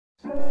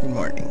Good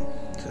morning.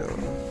 So,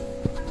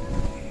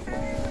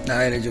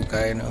 nakairadyo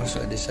kayo, no?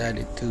 So, I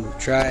decided to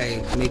try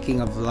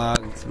making a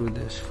vlog through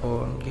this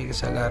phone. Kaya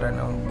kasagaran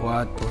ng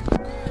buhaton.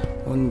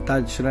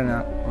 Untouch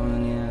na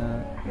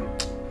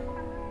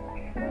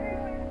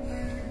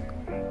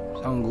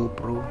ang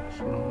GoPro.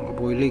 So,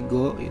 kapoy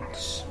go.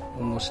 It's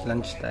almost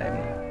lunchtime.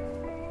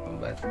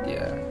 But,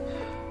 yeah.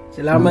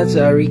 Salamat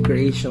sa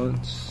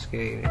Recreations.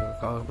 Kay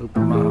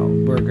Kakapagpamahaw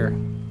Burger.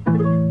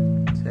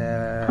 Sa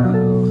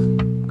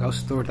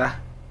Gauss Torta.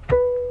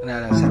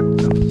 Lang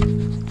sakto.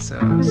 So,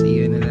 see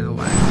you in a little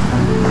while.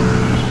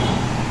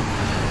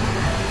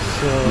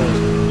 So,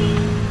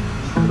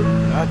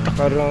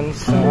 natakaroon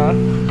sa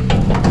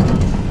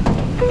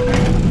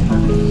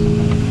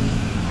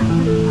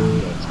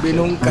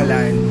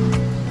Binungkalan.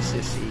 This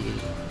is the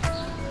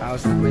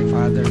house that my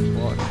father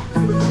bought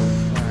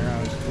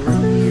around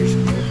 40 years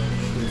ago.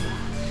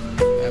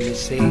 I've been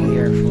staying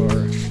here for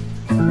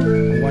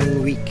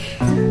 1 week.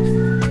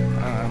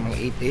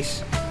 8 days.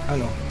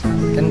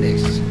 10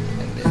 days.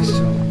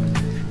 So,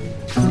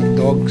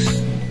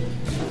 dogs,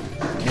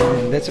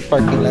 and that's a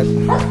parking lot.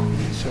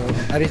 So,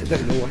 aris ito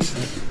luwas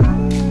na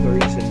for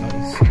reason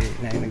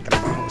na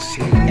nagtrabaho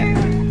sila niya.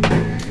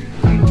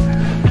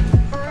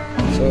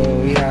 So,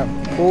 we have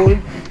pool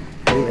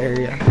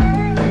area,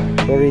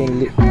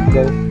 chlorine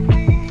go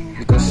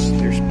because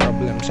there's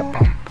problem sa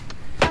pump,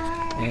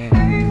 and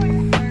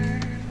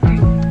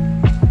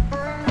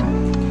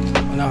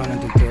wala ko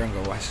nagtuturang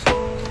gawas.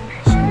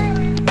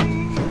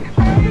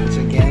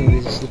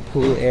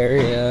 Pool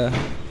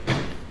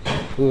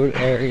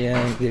area,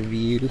 the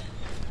view.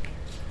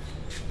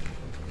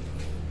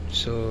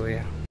 So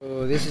yeah,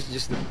 so this is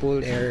just the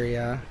pool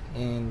area,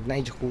 and na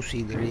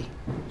jacuzzi diri.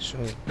 So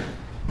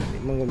hindi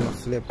mo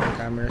ma-flip ang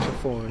camera sa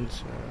phone,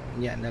 so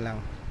yan na lang.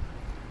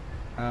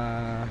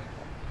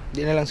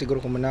 Di na lang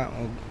siguro kung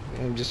manaog.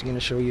 I'm just gonna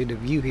show you the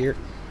view here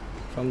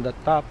from the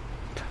top.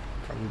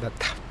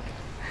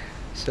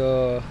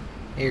 So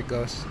here it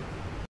goes.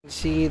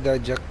 See the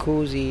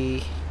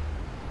jacuzzi.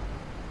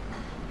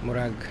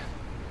 Murag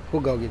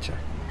hugaw gid siya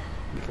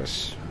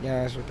because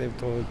yeah, that's what I've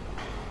told,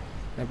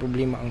 may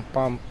problema ang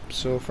pump.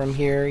 So from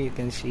here you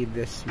can see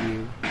this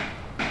view.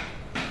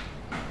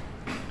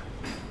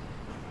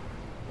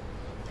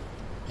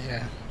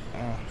 Yeah,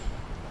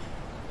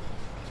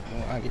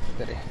 agit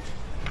dere.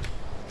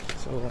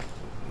 So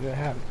you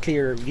have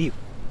clear view.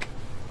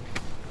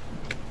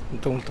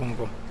 Tungtong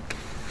ko.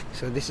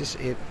 So this is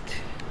it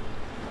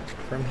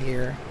from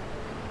here.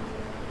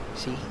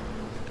 See?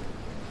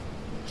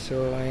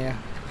 So yeah,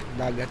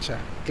 dagat siya,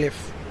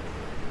 cliff,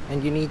 and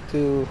you need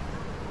to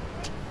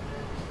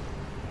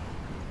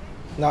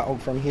naog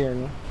from here,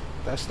 no?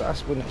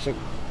 Taas po na siya.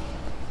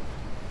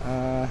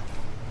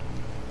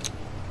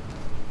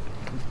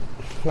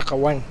 Naka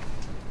 100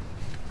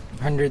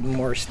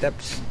 more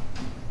steps.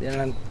 Yan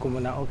lang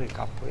kumanaog kay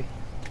kapoy.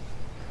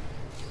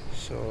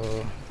 So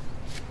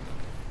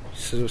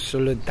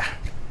sulod ta.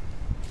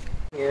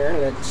 Here,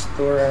 let's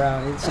tour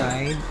around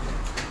inside.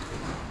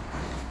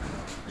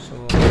 So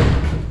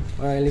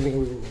my living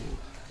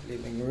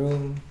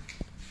room,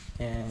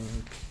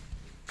 and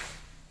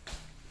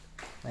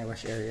my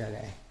wash area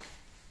na.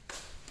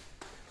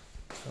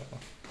 So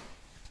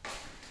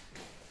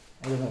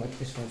I don't know what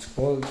this one's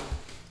called.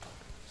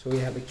 So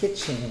we have a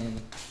kitchen.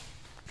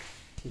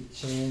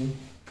 So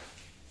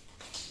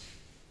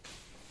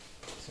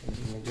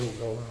medyo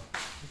gawa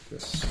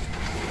because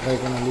ay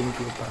ko nang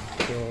limpyo pa.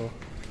 So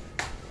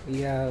we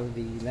have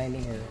the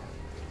dining area.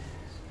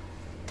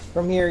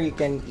 From here you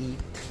can eat,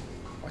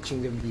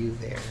 watching the view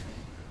there.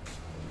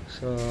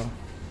 So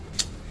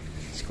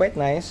it's quite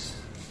nice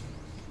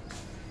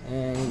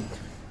and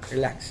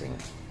relaxing.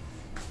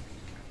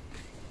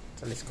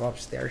 So let's go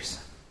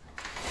upstairs.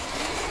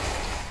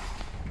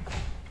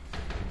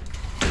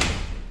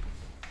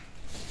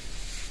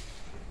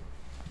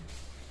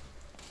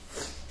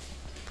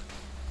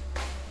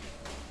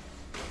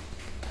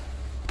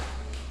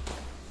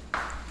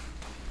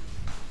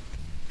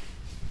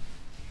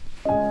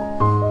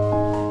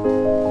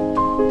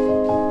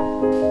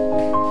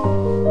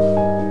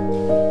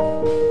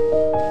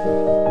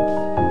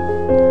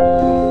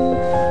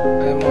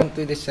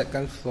 To the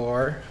second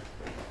floor.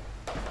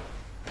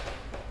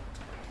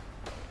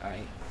 As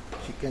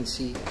you can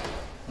see,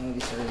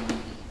 these are the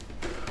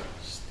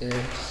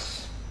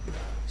stairs.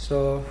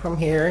 So from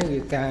here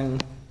you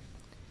can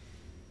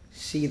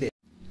see the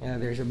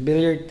there's a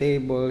billiard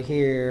table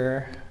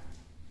here,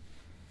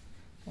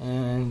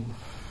 and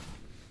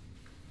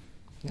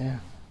yeah,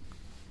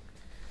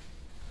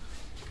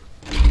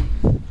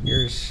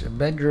 here's a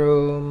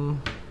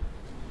bedroom,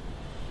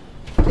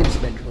 kids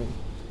bedroom.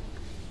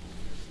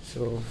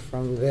 So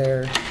from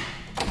there,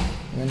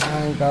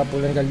 ganahan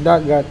kapulan kag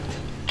dagat.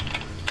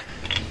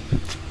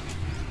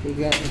 You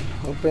can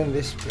open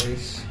this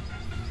place,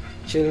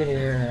 chill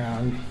here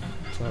around.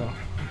 So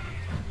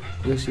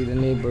you'll see the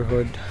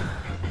neighborhood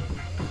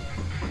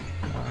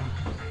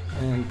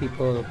and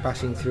people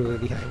passing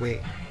through the highway.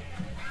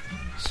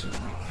 So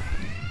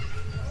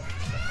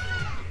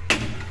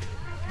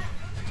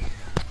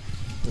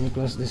Let me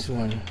close this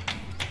one.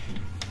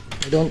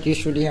 I don't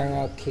usually hang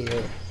out here.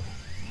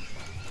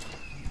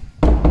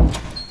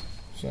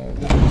 So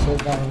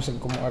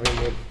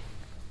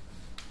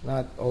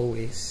not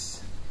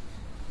always.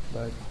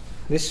 But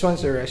this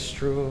one's a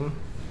restroom.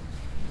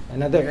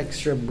 Another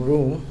extra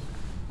room.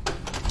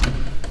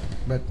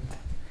 But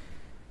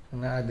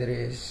another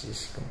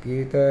is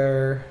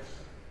computer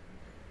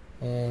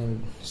and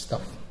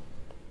stuff.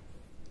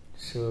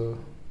 So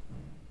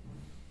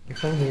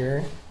from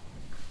here,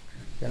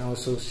 you can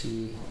also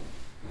see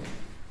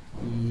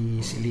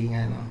the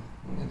silingan on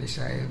the other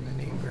side of the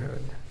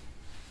neighborhood.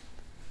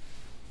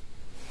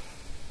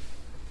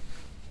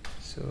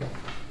 So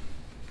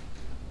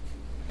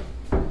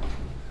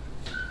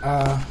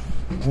I'm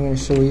going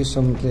to show you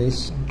some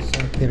place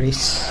sa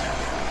terrace.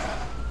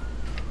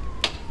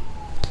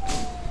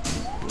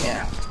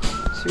 Yeah,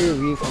 it's your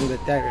view from the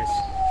terrace.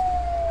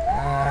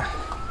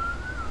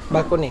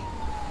 Balcony.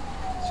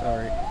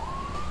 Sorry.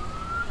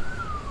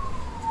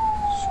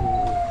 So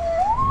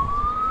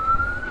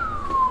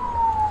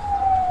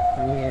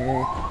from here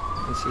you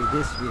can see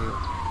this view.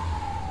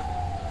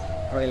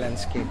 Royal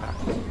landscape.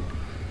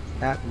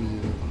 That view.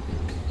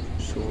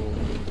 So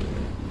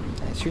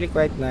it's really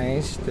quite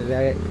nice.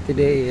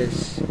 Today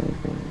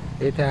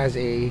it has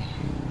a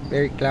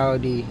very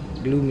cloudy,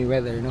 gloomy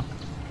weather, no?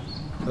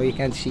 So you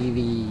can see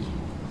the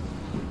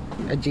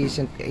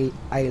adjacent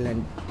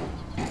island.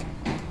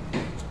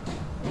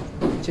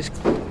 Just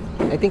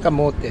I think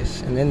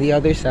Camotes, and then the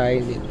other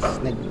side it's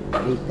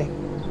Naglite.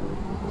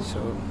 So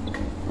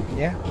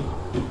yeah.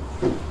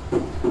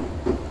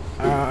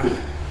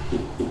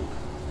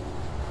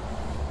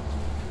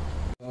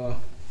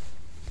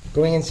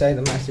 Going inside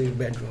the master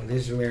bedroom,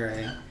 this is where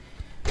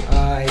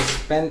I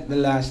spent the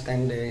last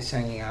 10 days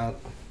hanging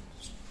out.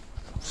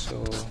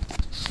 So,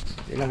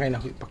 hindi lang kayo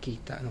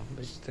nakipakita, no?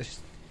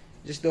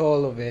 Just the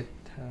whole of it.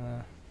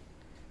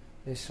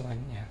 This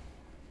one, yeah.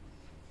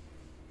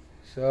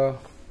 So,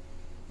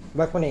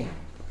 balcony.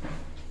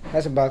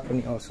 Has a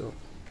balcony also.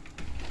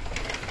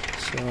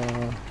 So,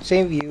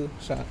 same view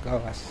sa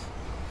Kawas.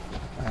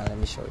 Let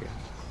me show you.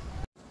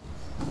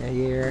 Yeah,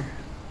 here.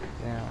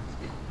 Yeah.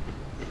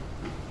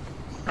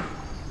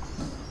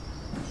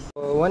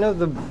 One of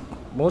the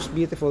most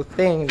beautiful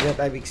things that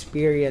I've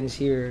experienced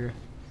here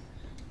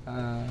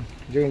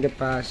during the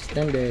past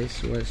 10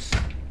 days was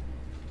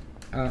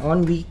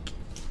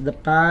the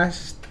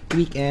past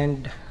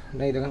weekend,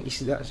 naidagang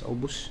isda sa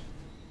ubos.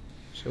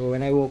 So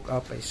when I woke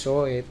up, I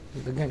saw it.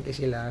 Daghan kay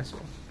sila.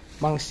 So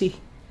mangsi,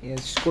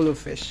 it's school of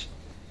fish.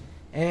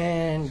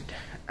 And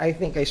I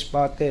think I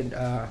spotted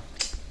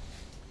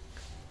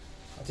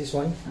what's this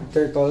one?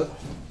 Turtle.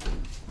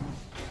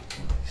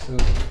 So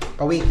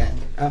pawikan.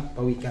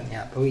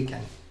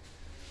 Pawikan.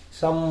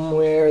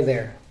 Somewhere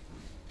there.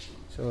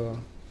 So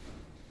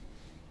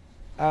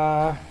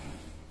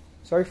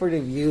sorry for the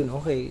view, no?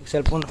 Okay,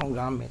 cellphone akong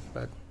gamit,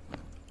 but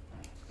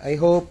I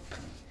hope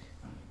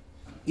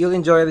you'll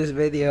enjoy this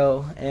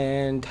video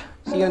and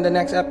see you in the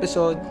next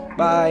episode.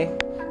 Bye.